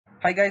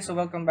Hi guys, so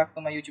welcome back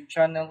to my YouTube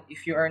channel.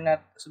 If you are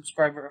not a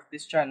subscriber of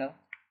this channel,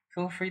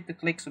 feel free to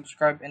click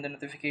subscribe and the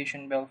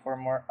notification bell for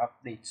more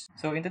updates.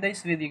 So in today's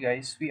video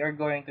guys, we are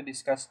going to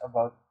discuss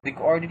about the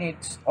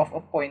coordinates of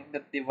a point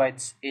that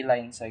divides a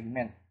line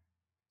segment.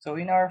 So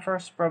in our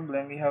first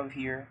problem, we have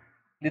here,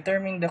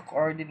 determine the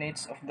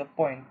coordinates of the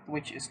point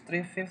which is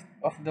 3/5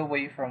 of the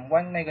way from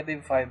 1,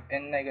 -5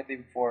 and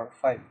 -4,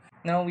 5.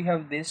 Now we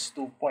have these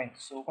 2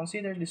 points. So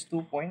consider these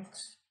 2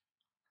 points.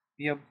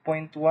 We have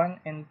point 1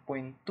 and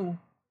point 2.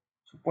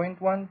 So point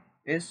 1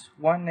 is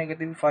 1,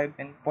 -5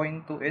 and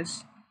point 2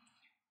 is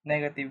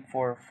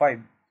 -4,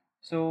 5.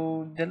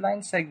 So the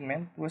line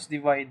segment was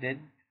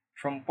divided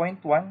from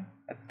point 1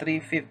 at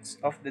 3/5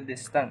 of the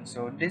distance.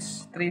 So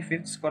this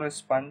 3/5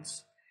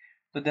 corresponds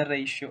to the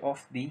ratio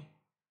of the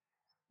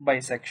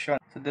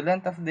bisection. So the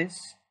length of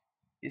this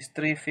is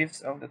 3/5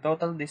 of the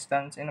total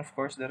distance, and of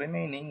course the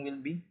remaining will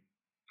be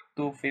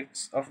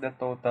 2/5 of the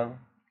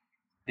total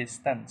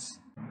distance.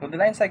 So the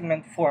line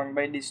segment formed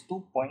by these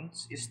 2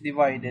 points is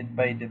divided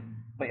by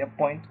a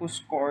point whose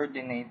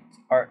coordinates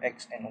are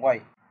x and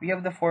y. We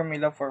have the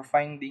formula for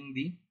finding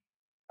the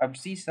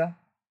abscissa.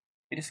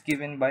 It is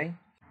given by,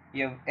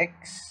 you have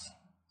x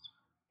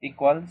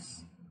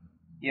equals,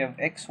 you have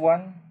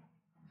x1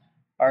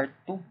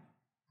 r2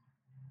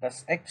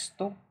 plus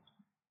x2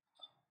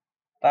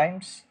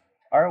 times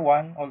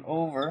r1 all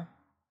over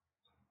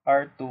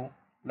r2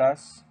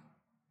 plus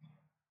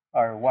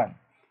r1.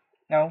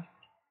 Now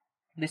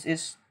this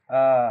is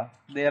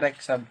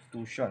direct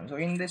substitution. So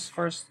in this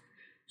first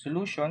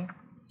solution,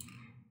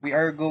 we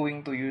are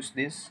going to use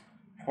this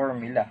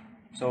formula.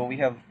 So we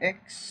have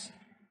x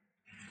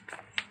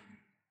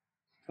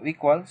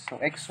equals, so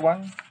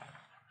x1,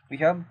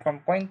 we have from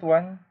point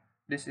 1,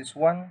 this is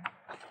 1.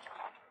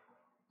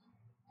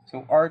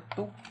 So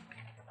r2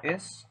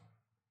 is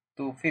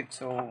 2/5.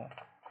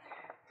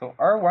 So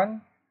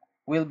r1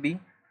 will be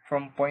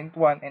from point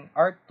 1 and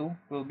r2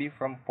 will be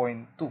from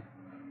point 2.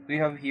 We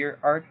have here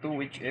r2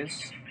 which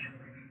is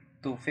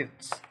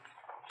 2/5.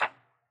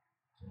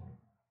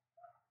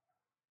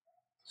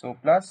 So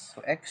plus,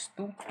 so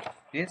x2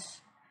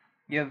 is,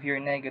 you have here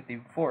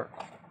 -4.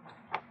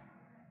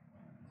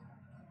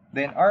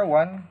 Then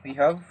r1, we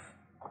have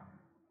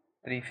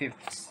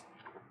 3/5.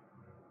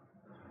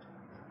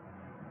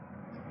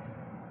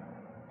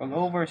 All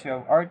over, so you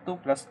have r2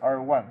 plus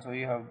r1. So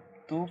you have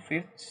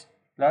 2/5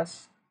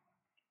 plus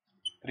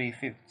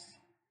 3/5.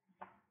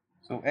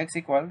 So x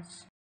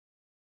equals,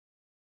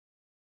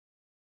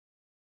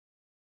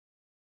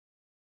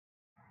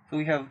 so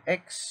we have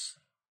x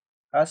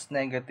as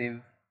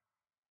 -2.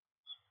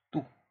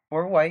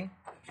 For y,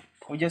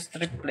 we just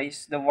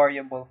replace the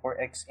variable for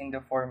x in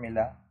the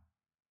formula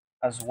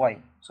as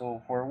y. So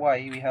for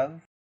y, we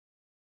have,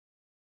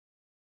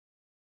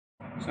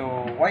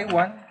 so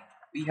y1,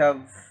 we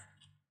have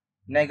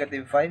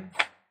 -5.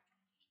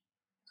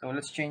 So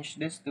let's change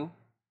this to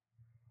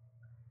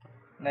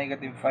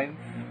 -5.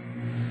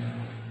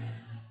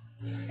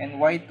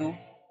 And y2,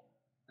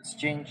 let's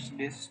change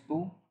this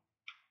to,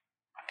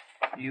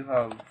 you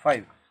have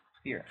 5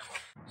 here.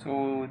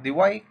 So the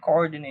y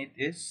coordinate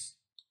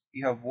is,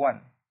 you have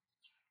 1.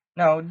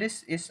 Now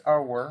this is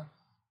our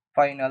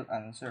final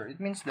answer. It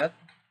means that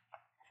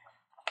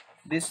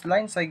this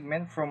line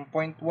segment from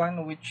point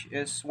 1 which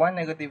is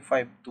 1,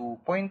 -5 to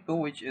point 2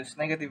 which is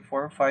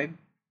 -4, 5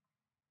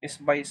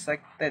 is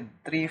bisected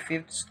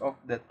 3/5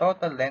 of the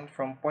total length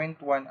from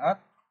point 1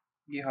 up.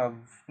 You have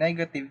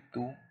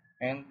 -2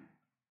 and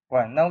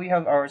 1. Now we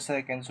have our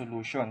second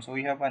solution. So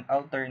we have an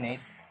alternate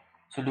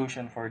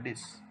solution for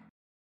this.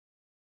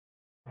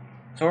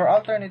 So our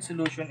alternate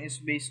solution is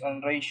based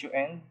on ratio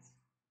and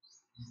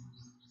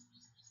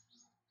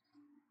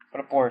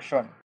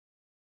proportion.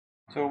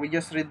 So we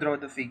just redraw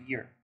the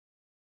figure.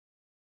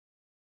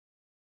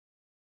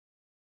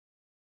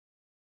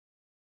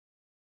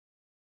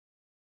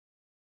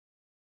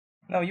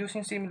 Now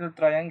using similar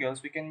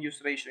triangles, we can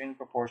use ratio and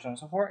proportion.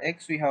 So for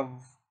x, we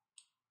have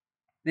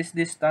this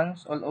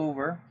distance all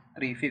over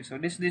 3/5. So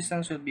this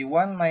distance will be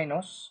 1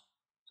 minus,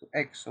 so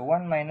x. So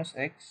 1 minus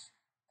x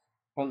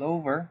all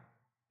over,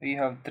 we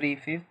have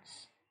 3/5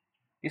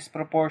 is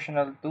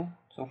proportional to,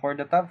 so for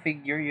the top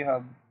figure, you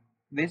have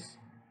this.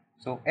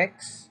 So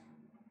x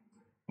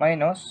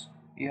minus,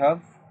 you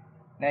have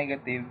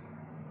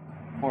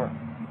 -4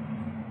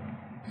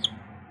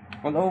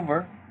 all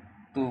over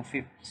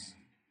 2/5.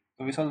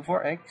 So we solve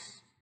for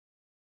x.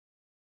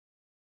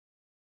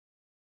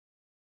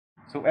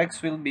 So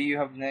x will be, you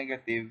have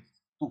 -2.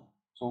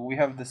 So we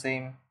have the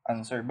same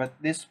answer,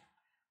 but this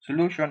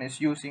solution is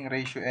using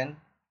ratio and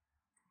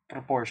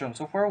proportion.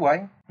 So for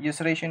y,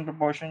 use ratio and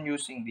proportion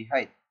using the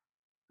height.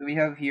 So we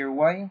have here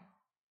y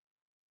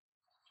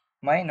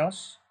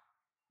minus,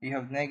 we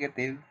have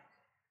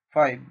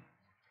 -5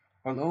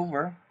 all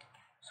over,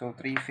 so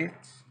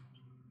 3/5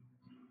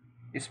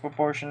 is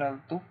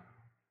proportional to,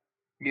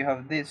 you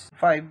have this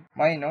 5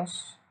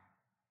 minus,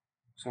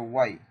 so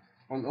y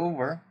all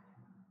over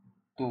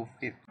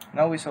 2/5.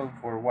 Now we solve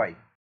for y.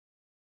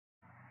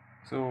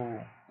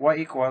 So y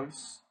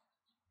equals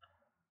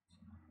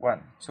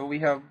 1. So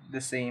we have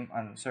the same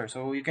answer.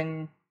 So you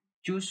can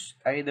choose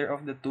either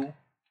of the two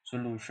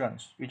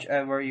solutions,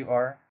 whichever you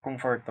are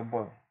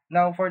comfortable.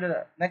 Now for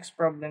the next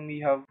problem, we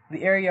have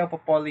the area of a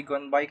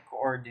polygon by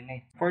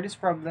coordinate. For this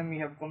problem, we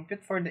have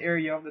compute for the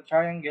area of the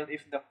triangle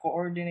if the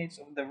coordinates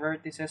of the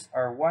vertices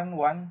are 1,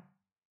 1,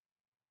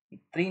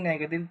 3,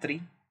 negative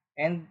 3,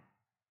 and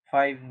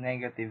 5,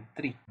 negative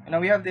 3.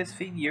 Now we have this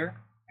figure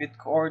with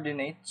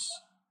coordinates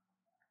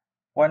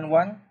 1,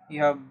 1,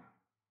 you have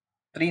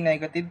 3,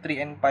 negative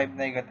 3, and 5,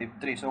 negative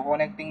 3. So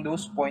connecting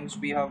those points,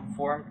 we have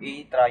formed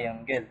a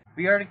triangle.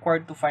 We are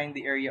required to find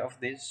the area of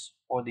this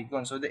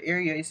polygon. So the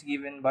area is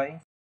given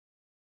by,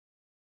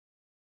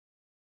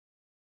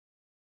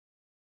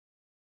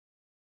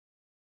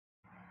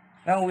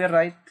 now we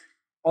write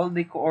all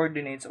the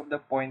coordinates of the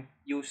point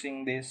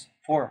using this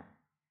form.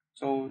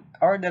 So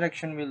our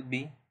direction will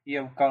be, we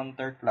have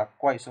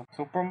counterclockwise.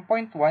 So from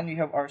point 1, we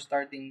have our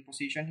starting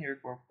position here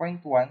for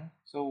point 1.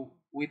 So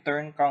we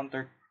turn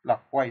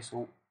counterclockwise.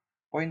 So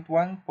point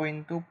 1,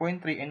 point 2,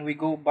 point 3, and we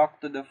go back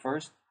to the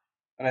first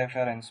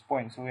reference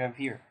point. So we have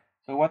here.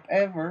 So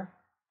whatever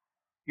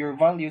your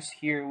values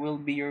here will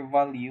be your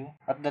value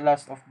at the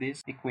last of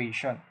this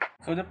equation.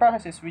 So the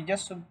process is we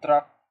just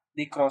subtract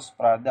the cross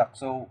product.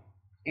 So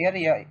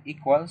area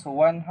equals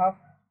 1/2.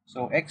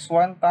 So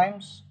x1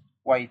 times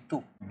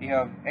y2. We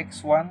have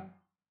x1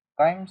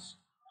 times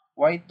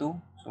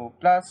y2. So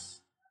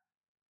plus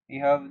we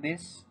have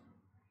this.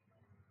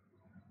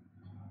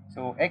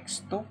 So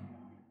x2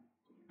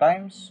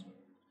 times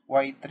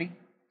y3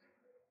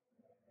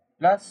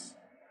 plus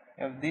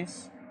we have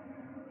this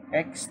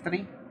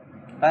x3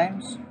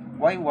 times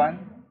y1.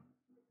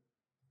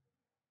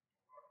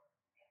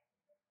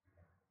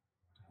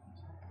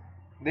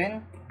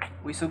 Then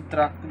we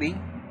subtract the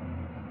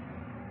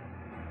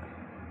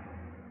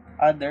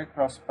other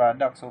cross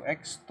product. So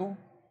x2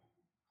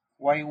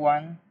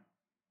 y1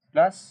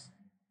 plus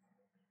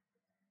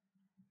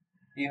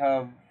you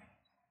have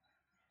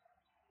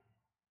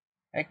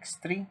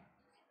x3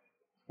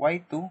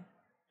 y2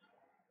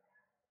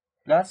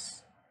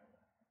 plus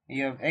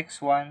you have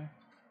x1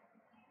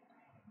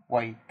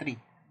 y3.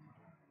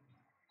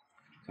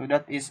 So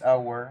that is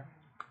our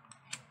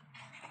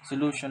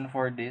solution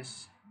for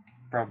this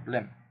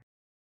problem.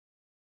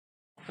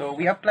 So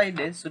we apply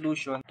this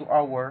solution to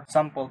our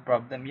sample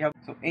problem. We have,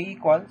 so a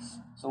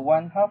equals, so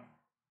 1/2.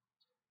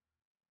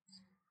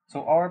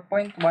 So our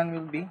point 1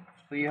 will be,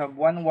 so you have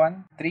 1,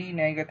 1, 3,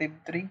 negative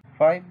 3,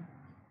 5,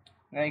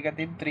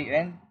 negative 3,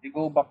 and we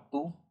go back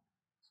to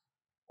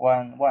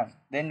 1, 1.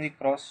 Then we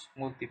cross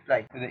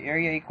multiply. So the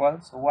area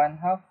equals, so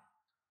 1/2.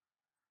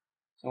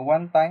 So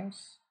 1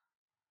 times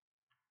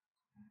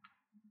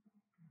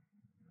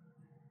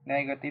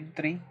negative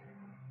 3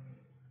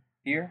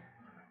 here.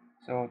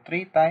 So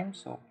 3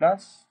 times, so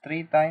plus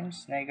 3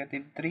 times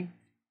negative 3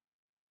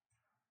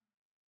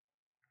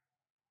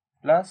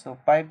 plus, so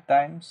 5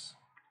 times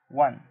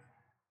 1.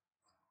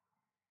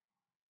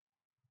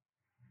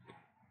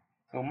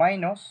 So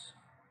minus,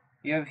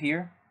 you have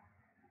here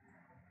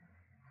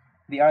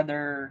the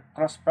other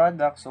cross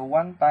product. So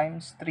 1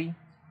 times 3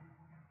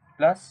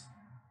 plus,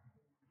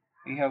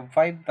 you have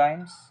 5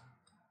 times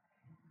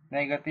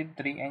negative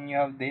 3, and you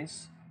have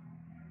this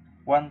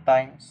 1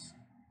 times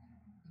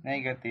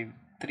negative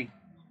 3.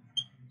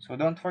 So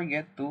don't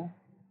forget to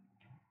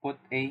put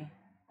a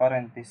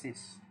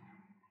parenthesis.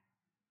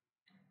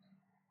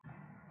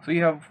 So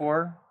you have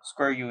 4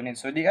 square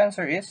units. So the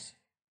answer is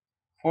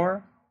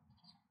 4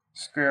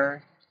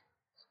 square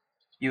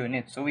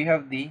units. So we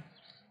have the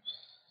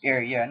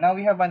area. Now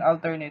we have an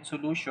alternate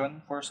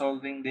solution for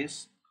solving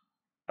this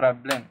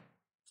problem.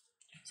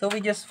 So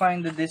we just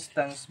find the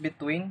distance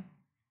between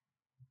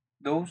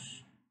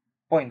those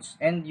points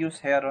and use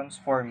Heron's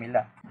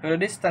formula. So the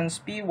distance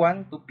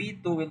P1 to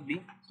P2 will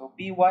be, so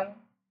P1,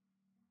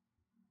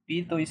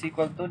 P2 is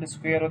equal to the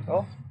square root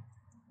of,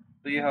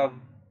 so you have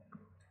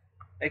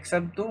x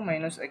sub 2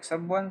 minus x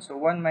sub 1, so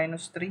 1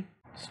 minus 3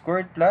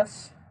 squared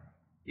plus,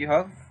 you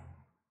have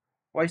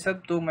y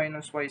sub 2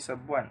 minus y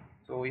sub 1.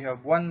 So we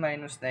have 1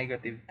 minus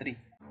negative 3.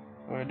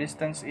 So the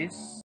distance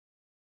is,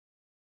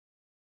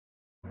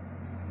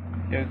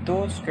 you have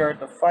 2 square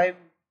root of 5.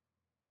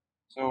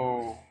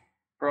 So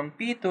from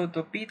P2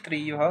 to P3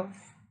 you have,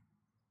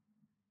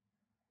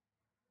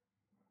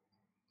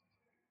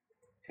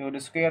 so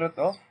the square root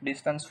of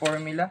distance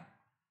formula.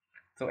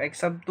 So x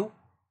sub 2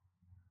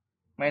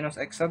 minus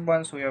x sub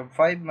 1. So we have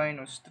 5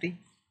 minus 3.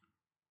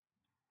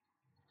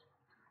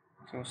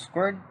 So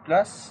squared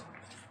plus,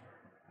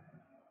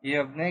 you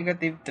have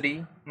negative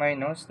 3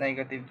 minus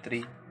negative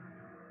 3.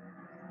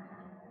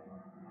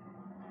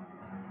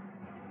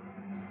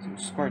 So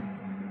squared.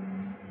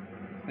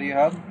 So you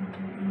have,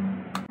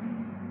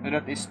 so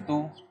that is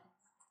 2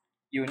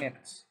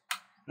 units.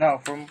 Now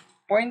from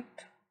point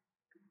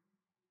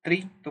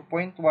 3 to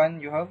point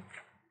 1 you have,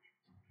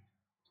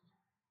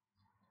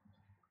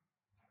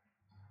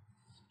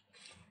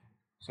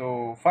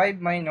 so 5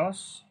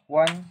 minus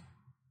 1,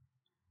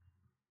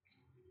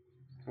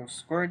 so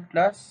squared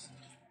plus,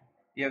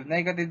 you have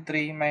negative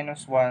 3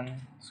 minus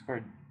 1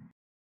 squared.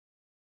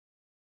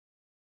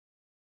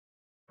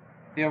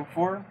 We have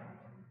 4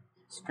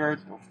 square root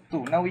of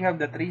 2. Now we have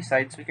the three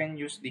sides. We can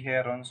use the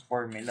Heron's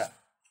formula.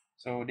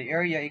 So the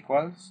area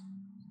equals,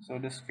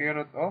 so the square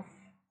root of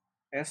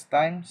s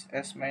times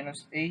s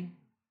minus a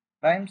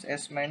times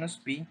s minus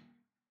b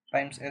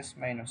times s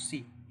minus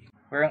c.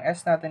 Where ang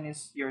s natin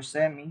is your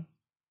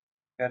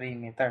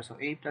semi-perimeter. So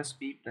a plus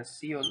b plus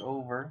c all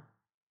over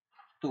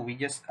 2. We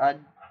just add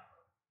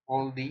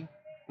all the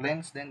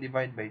lengths, then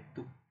divide by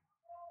 2.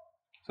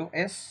 So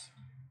s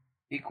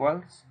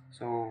equals,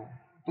 so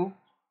 2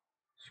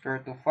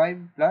 square root of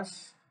 5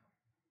 plus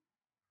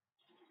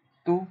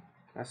 2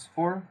 plus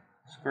 4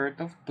 square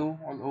root of 2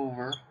 all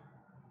over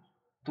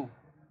 2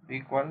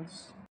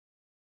 equals,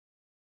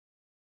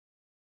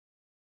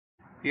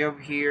 we have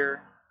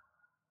here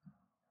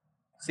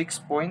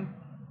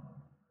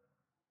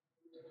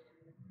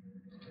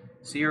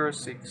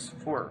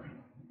 6.064.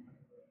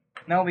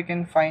 Now we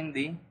can find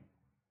the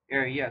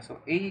area.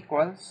 So a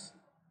equals,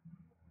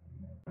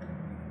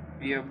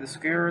 we have the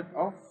square root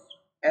of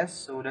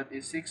s, so that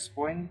is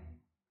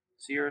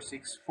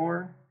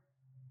 6.064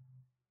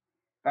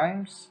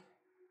 times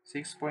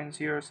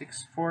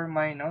 6.064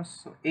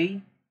 minus, so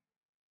a,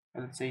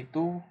 let's say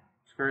 2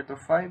 square root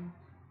of 5.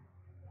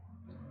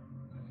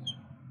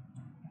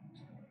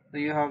 So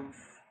you have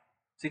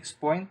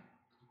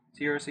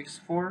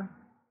 6.064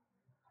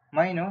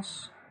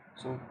 minus,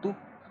 so 2,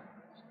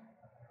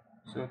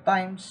 so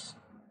times,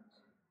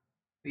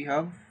 we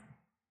have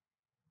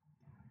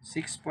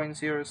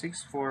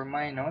 6.064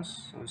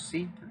 minus, so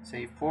c, let's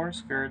say 4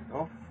 square root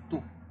of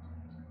 2.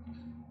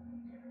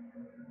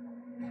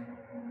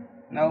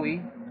 Now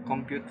we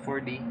compute for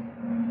the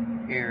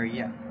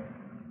area.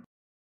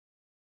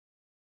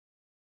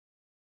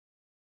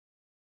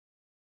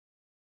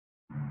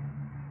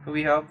 So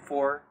we have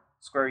 4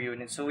 square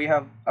units. So we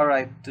have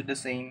arrived to the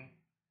same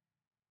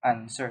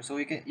answer. So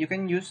you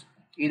can use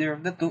either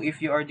of the two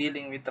if you are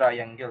dealing with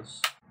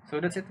triangles. So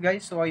that's it,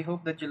 guys. So I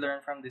hope that you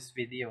learned from this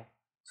video.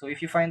 So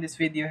if you find this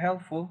video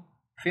helpful,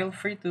 feel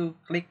free to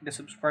click the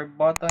subscribe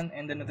button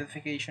and the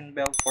notification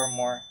bell for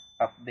more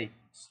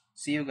updates.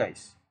 See you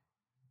guys.